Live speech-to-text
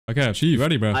Okay, Chief,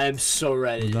 ready, bro? I am so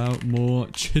ready. Without more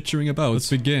chittering about, let's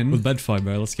begin with Bedfight,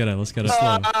 bro. Let's get it. Let's get it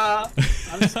slow. I'm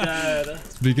scared.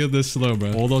 Let's begin this slow,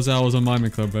 bro. All those hours on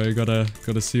Minemen Club, bro. You gotta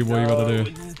see what you gotta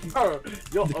do. Oh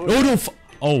no!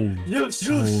 Oh. Yes.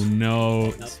 Oh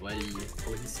no.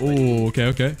 Oh,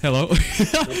 okay. Hello.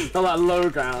 Not that low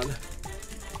ground.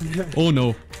 Oh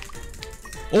no.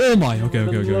 Oh my. Okay.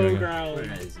 Low ground.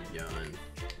 Where is he going?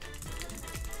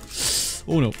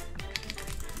 Oh no.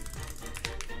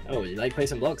 Oh, you like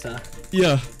placing blocks, huh?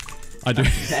 Yeah, I do.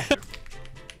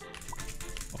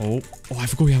 Oh, I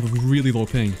forgot we have a really low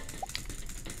ping.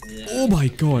 Yeah. Oh my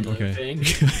god. Okay.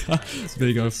 There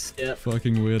you go. Skip.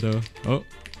 Fucking weirdo. Oh,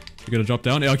 you gonna drop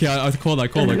down? Yeah, okay, I call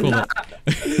that. I'll go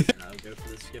for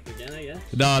the skip again, I guess.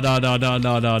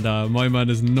 Nah. My man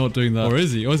is not doing that. Or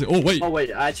is he? Oh, wait. Oh,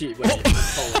 wait. Actually, wait. I'm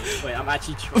trolling. Wait, I'm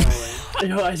actually trolling.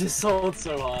 Yo, I just sold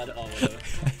so hard. Oh, whatever.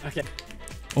 Okay.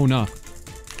 Oh, nah. Shit,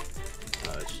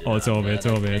 Oh, it's over here.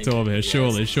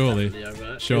 Surely.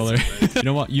 You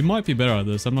know what? You might be better at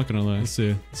this. I'm not gonna lie. Let's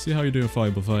see how you're doing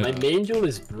fireball fight. My main duel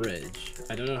is bridge.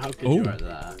 I don't know how good you are at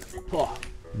that. Oh.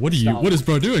 What is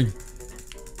bro doing?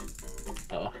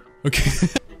 Oh. Okay.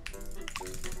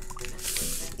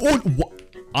 Oh, what?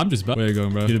 I'm just back. Where you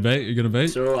going, bro? You gonna bait?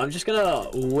 So I'm just gonna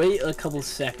wait a couple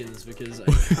seconds because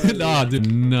nah,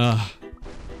 dude, nah.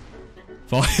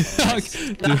 Fuck.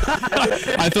 Dude,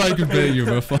 I thought I could bait you,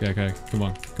 bro. Fuck. Okay, come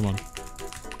on.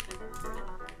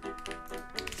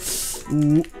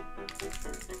 Ooh.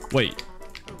 Wait.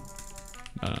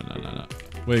 No.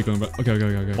 Where you going, bro?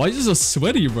 Okay. Why is this so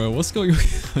sweaty, bro? What's going on?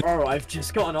 Bro, I've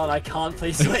just gotten on. I can't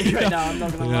play sweaty right now. I'm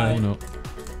not gonna lie. No.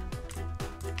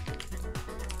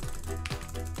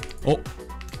 Oh.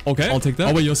 Okay, I'll take that.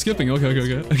 Oh wait, you're skipping.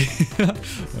 Okay. Alright,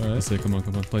 let's see. Come on.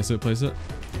 Place it.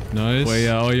 Nice. Wait,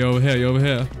 yeah. Oh, you're over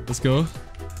here. Let's go.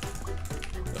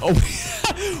 Oh,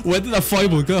 where did that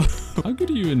fireball go? How good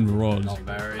are you in rod? Not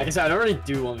very. Like I said, I don't really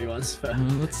do 1v1s. But...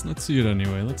 let's see it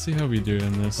anyway. Let's see how we do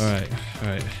in this. All right.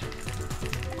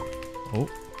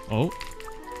 Oh.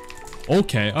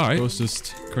 Okay. All right. It was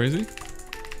just crazy.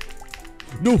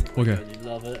 No. Okay. You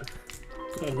love it.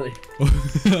 Totally.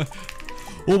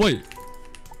 Oh wait.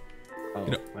 Oh,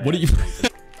 you know, what are you?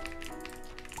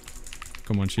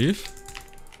 Come on, Chief.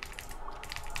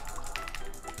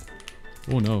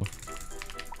 Oh no.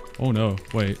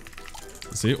 Wait.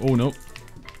 See? Oh no.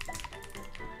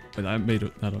 Wait, that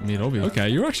made obvious. Okay,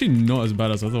 you're actually not as bad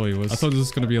as I thought he was. I thought this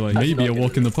was gonna be like maybe a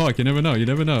walk in the park. You never know.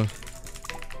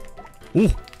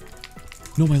 Oh.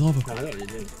 No, my lava. I know what you're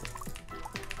doing.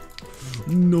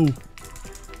 No.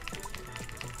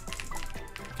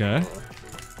 Okay.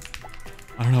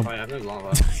 I don't know. Oh, I have no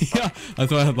lava. Yeah, I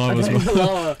thought I had lava as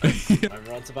well. My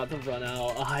rod's about to run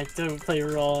out. Oh, I don't play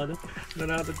rod. I don't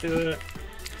know how to do it.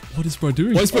 What is bro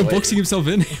doing? Why is bro boxing himself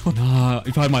in? Nah,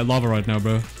 if I had my lava right now,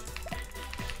 bro. It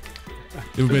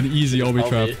would have been easy obby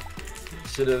trap.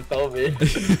 Should have told me.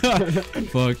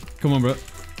 Fuck. Come on, bro.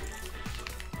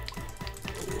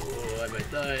 Oh, I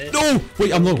might die. No!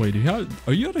 Wait, I'm not waiting.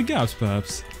 Are you out of gaps,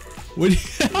 perhaps? Wait.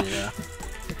 Yeah.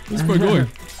 Where's bro going?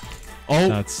 Oh,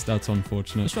 that's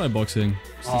unfortunate. Let's try boxing.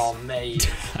 Oh,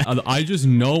 mate. I just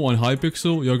know on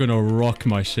Hypixel you're gonna rock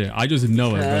my shit. I just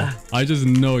know it, bro. I just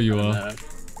know you are.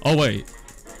 Oh wait.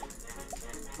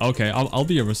 Okay, I'll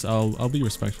be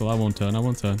respectful. I won't turn.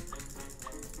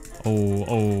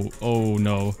 Oh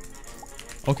no.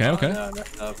 Okay. No.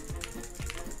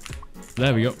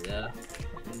 There we go. Yeah.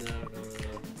 No.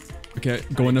 Okay,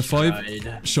 go in a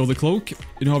 5. Show the cloak. You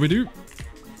know how we do?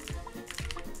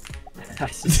 I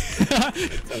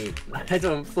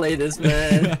don't play this,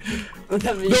 man.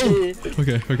 Let me see.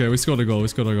 Okay, we scored a goal. We're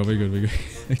good.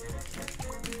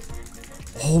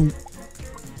 Oh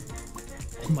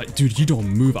my, dude, you don't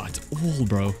move at all,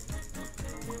 bro.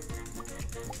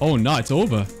 Oh no, it's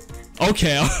over.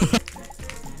 Okay.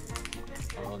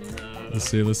 Oh no.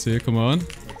 Let's see. Come on.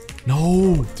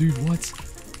 No, dude, what?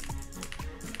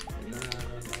 No.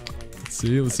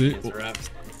 Let's see.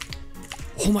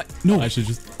 Oh my, no, I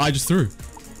just threw.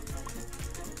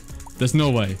 There's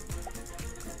no way.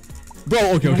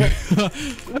 Bro, okay.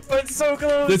 It's so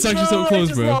close. It's actually so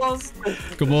close, bro. Lost.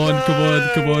 Come on.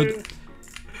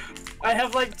 I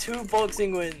have like 2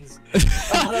 boxing wins. Oh,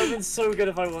 that would have been so good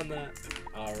if I won that.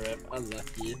 Oh, rip.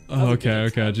 Unlucky.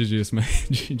 Okay. GG's, man.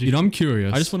 GG. You know, I'm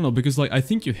curious. I just want to know because, like, I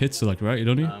think you hit select, right? You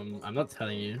don't you? I'm not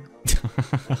telling you.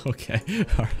 Okay.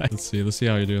 All right. Let's see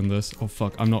how you're doing this. Oh,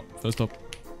 fuck. I'm not. First up.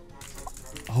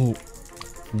 Oh.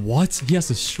 What? He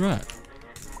has a strat.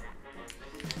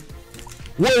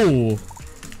 Whoa!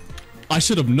 I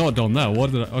should have not done that.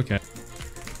 What did I... Okay.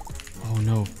 Oh,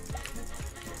 no.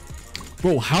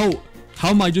 Bro, how How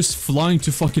am I just flying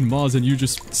to fucking Mars and you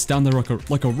just stand there like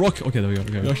a rock? Okay, there we go.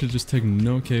 Okay. You actually just take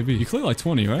no KB. You click like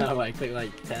 20, right? No, I click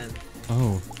like 10.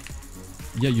 Oh.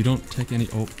 Yeah, you don't take any.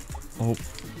 Oh.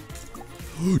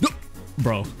 No!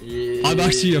 Bro. Yeah. I'm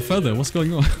actually a feather. What's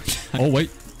going on? Oh, wait.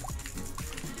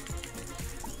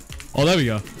 Oh, there we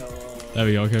go. No. There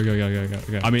we go.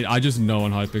 Okay. I mean, I just know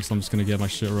on Hypixel I'm just gonna get my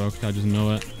shit rocked. I just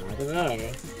know it. I don't know. I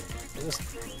just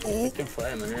can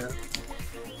play, man.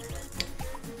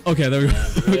 Okay, there we go.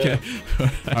 Yeah, Okay.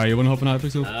 Alright, you wanna hop on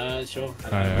Hypixel? Sure.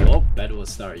 Alright. Oh, bed will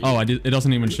start. Oh, it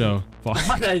doesn't even show.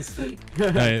 Fuck. Nice.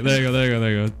 Hey, there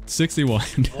you go. 61.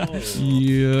 Oh.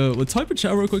 Yeah, we'll type a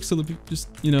chat real quick so that people just,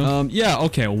 you know. Yeah,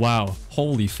 okay, wow.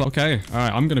 Holy fuck. Okay,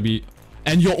 alright, I'm gonna be...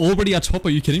 And you're already at top, are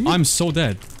you kidding me? I'm so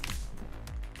dead.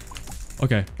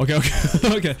 Okay. Okay,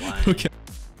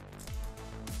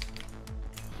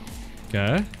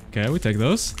 we take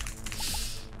those.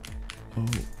 Oh.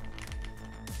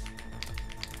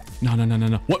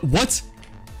 No. What?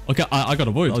 Okay, I got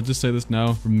a void. I'll just say this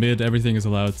now. Mid, everything is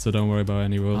allowed, so don't worry about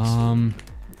any rules.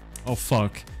 Oh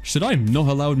fuck. Should I not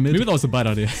allow mid? Maybe that was a bad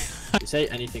idea. You say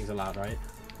anything's allowed, right?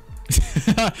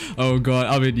 Oh god,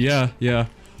 I mean, yeah.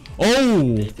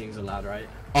 Oh! Anything's allowed, right?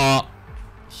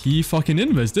 He fucking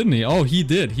invis, didn't he? Oh, he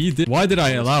did. Why did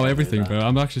I allow everything, bro?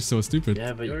 I'm actually so stupid.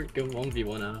 Yeah, but you're a good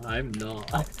 1v1er. I'm not.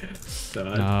 So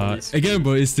Nah, again,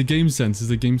 bro, it's the game sense. It's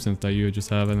the game sense that you just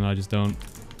have and I just don't.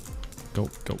 Go.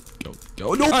 No!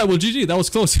 Alright, well, GG. That was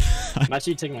close. I'm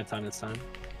actually taking my time this time.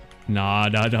 Nah.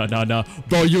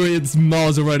 Bro, you're in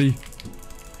Mars already.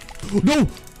 No!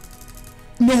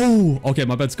 Okay,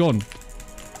 my bed's gone.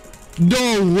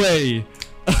 No way!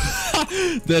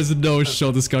 There's no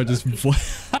shot this guy just...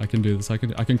 I can do this. I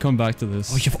can come back to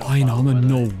this. Oh, you have iron armor?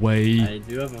 No way. I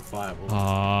do have a fireball.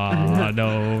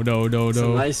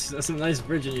 No. That's some nice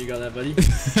bridging you got there, buddy.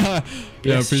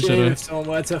 Yeah, appreciate it. If someone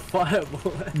were to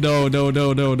fireball. No. Go.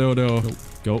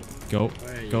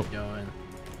 Where are you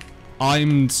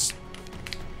going?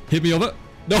 Hit me over.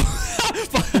 No.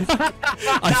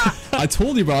 I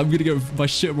told you, bro. I'm gonna get my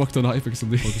shit rocked on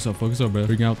Hypixel. Focus up, bro.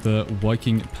 Bring out the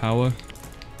Viking power.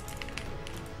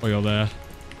 Oh, you're there.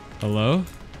 Hello?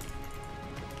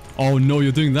 Oh no,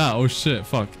 you're doing that. Oh shit,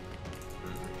 fuck.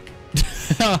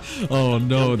 Oh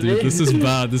no, dude. This is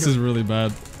bad. This is really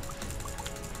bad.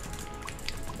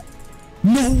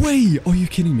 No way! Are you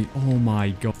kidding me? Oh my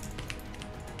god.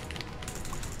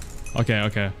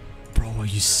 Okay. Bro, are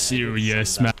you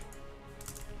serious, man?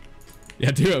 Yeah,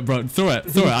 do it, bro. Throw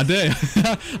it. I dare you.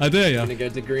 I dare you. Gonna go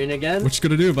to green again? What you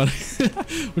gonna do about it?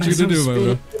 What you gonna do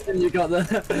about it? You got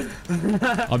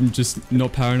the... I'm just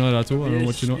not paranoid at all. I don't know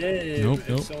what you know.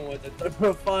 Nope. Someone with a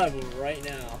double fireball right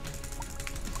now.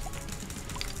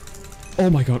 Oh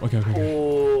my god. Okay.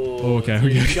 Oh,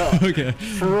 Okay.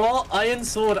 For all iron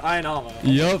sword, iron armor. Oh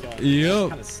Yep.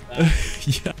 Kind of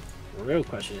Yeah. The real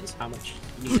question is how much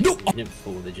you didn't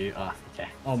fall, did you? Okay.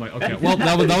 Oh my, okay. Well,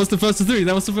 that was the first of three.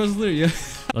 Yeah.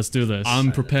 Let's do this.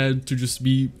 I'm prepared to just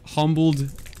be humbled.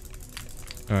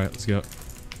 All right, let's go.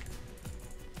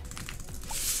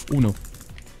 Oh no.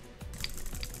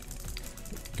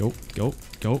 Go.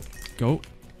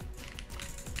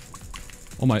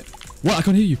 Oh my. What? I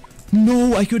can't hit you.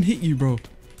 No, I couldn't hit you, bro.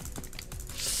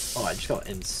 Oh, I just got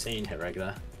insane hit right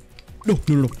there. No.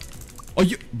 Oh,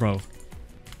 you, bro.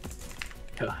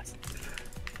 God.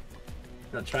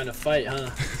 Not trying to fight, huh?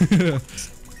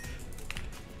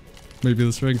 Maybe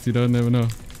the strength, you don't never know.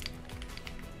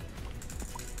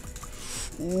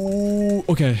 Ooh,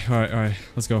 okay, alright,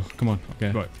 let's go. Come on,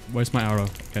 okay. Right, where's my arrow?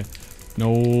 Okay.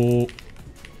 No.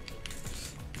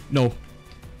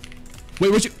 Wait,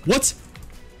 what?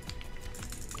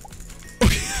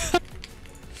 Okay.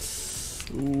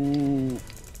 Ooh.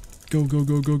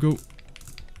 Go.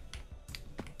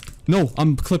 No,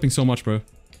 I'm clipping so much, bro.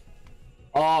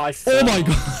 Oh, I fell. Oh my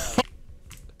god.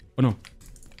 Oh no.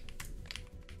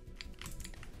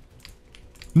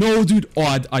 No, dude.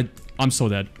 Oh, I'm so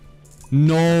dead.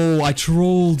 No, I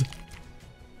trolled.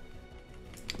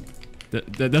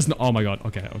 That's not. Oh my god.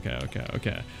 Okay.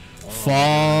 Oh,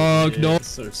 fuck, dude, no. It's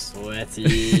so sweaty.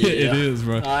 It is,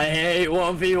 bro. I hate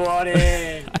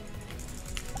 1v1ing.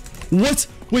 What?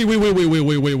 Wait.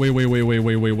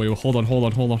 Hold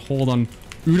on.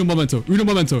 Uno momento.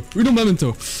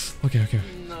 Okay.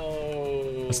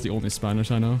 No. That's the only Spanish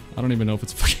I know. I don't even know if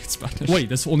it's fucking Spanish. Wait,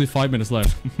 there's only 5 minutes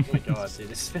left. Oh my god, dude,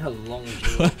 this has been a long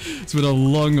duel. It's been a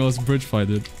long ass bridge fight,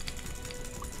 dude.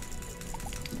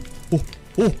 Oh,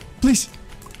 please.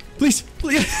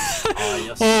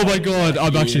 Oh my god,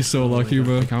 I'm actually so lucky,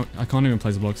 bro. I can't even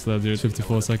place blocks there, dude.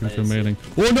 54 seconds for mailing.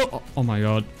 Oh no! Oh my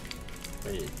god.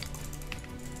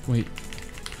 Wait.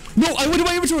 No, I went to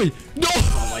my inventory! No!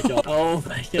 Oh my my god. Oh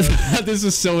my god. This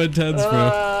is so intense,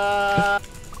 bro.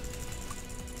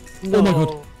 No. Oh my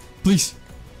god. Please.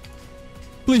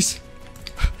 Please.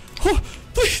 Oh,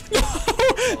 please. No.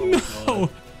 Oh, No.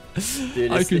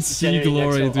 Dude, I can see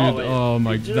glory, dude. Oh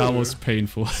my, dude. that was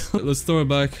painful. Let's throw it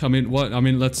back. I mean, what? I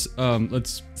mean, let's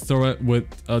throw it with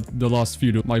the last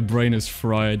few. Dude. My brain is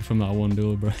fried from that one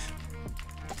duel, bro.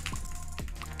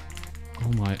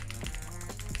 Oh my.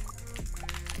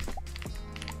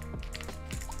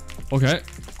 Okay.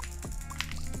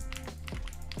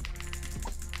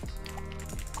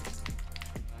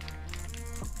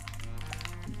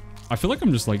 I feel like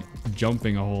I'm just like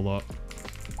jumping a whole lot.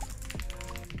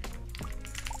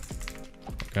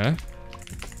 Okay.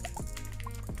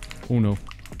 Oh no.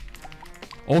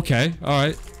 Okay,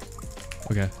 alright.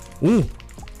 Okay. Ooh!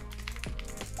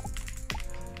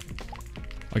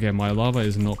 Okay, my lava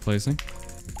is not placing.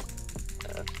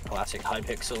 Classic high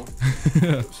pixel.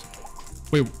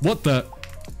 Wait, what the?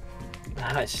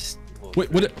 It's just,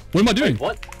 Wait, what am I doing?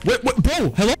 Wait, what? Wait, bro,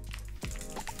 hello?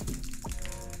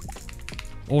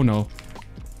 Oh no.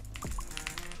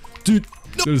 Dude,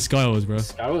 no. Dude, Skywars, bro.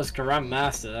 Skywars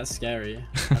Grandmaster, that's scary.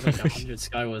 I have like 100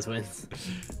 Skywars wins.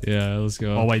 Yeah, let's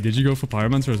go. Oh wait, did you go for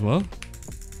Pyromancer as well?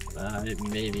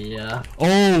 Maybe, yeah.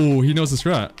 Oh, he knows the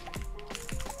strat.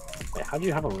 Wait, how do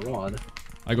you have a rod?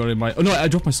 I got it in my... Oh no, I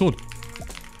dropped my sword.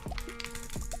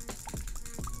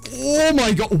 Oh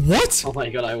my god, what? Oh my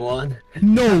god, I won.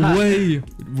 No way.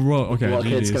 Bro, okay, Well,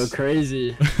 kids go GG's.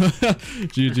 crazy.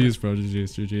 GG's, bro,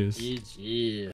 GG's. GG.